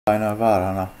Painoin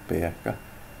väärää nappia ehkä,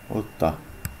 mutta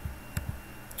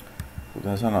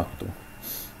kuten sanottu,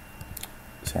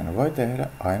 sen voi tehdä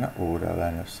aina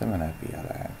uudelleen, jos se menee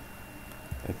pieleen.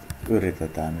 Et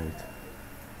yritetään nyt.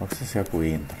 Onko tässä joku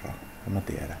intro? En mä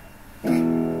tiedä. I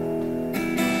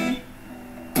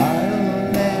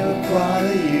will never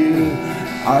bother you.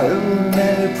 I will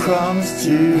never promise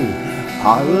to.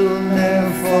 I will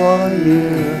never follow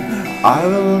you. I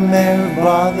will never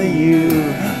bother you.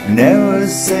 Never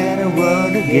say a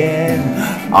word again.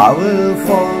 I will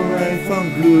fall away from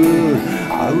good.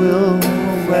 I will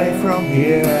move away from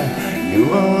here. You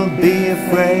won't be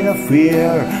afraid of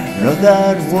fear. No,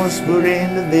 that was put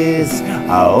into this.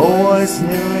 I always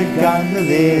knew it got to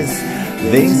this.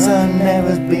 Things have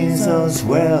never been so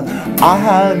swell. I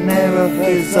have never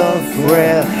felt so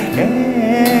frail.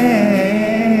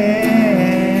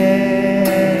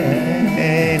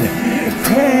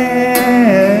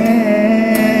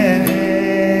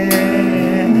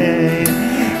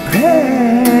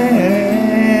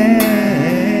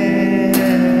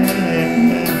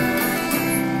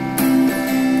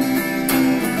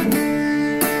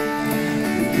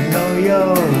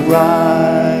 You're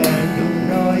right, you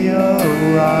know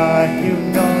you're right, you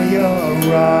know you're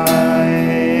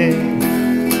right.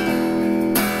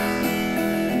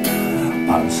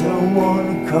 I so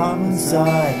wanna come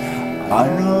inside, I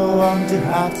no longer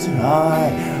have to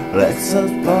hide. Let's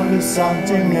just focus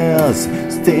something else,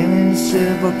 stealing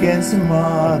ship against the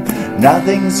mud.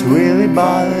 Nothing's really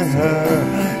bothered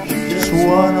her, she just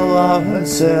wanna love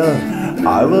herself.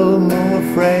 I will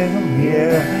move afraid from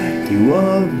here. You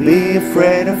won't be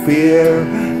afraid of fear.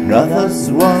 Nothing's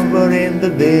one but into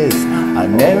this. I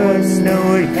never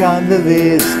knew it come to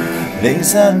this.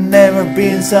 Things have never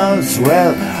been so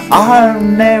swell. I have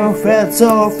never felt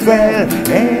so frail.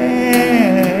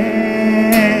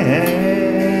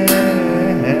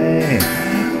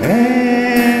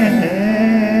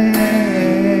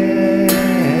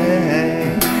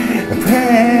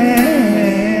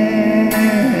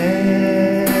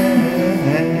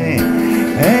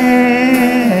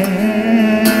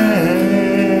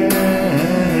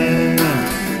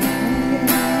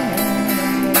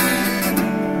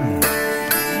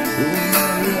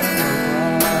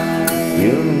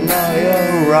 You know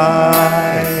you're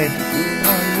right.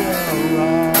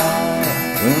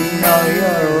 You know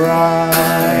you're right.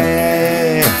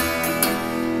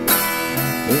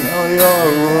 You know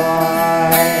you're right.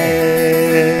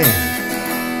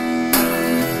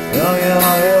 You know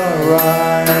you're right.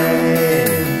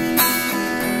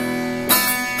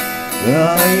 You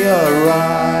know you're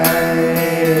right.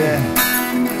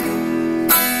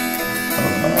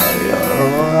 Oh, you're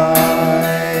right.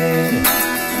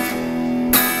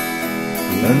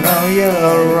 You know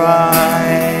you're right.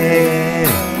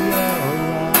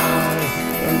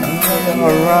 You know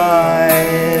you're right.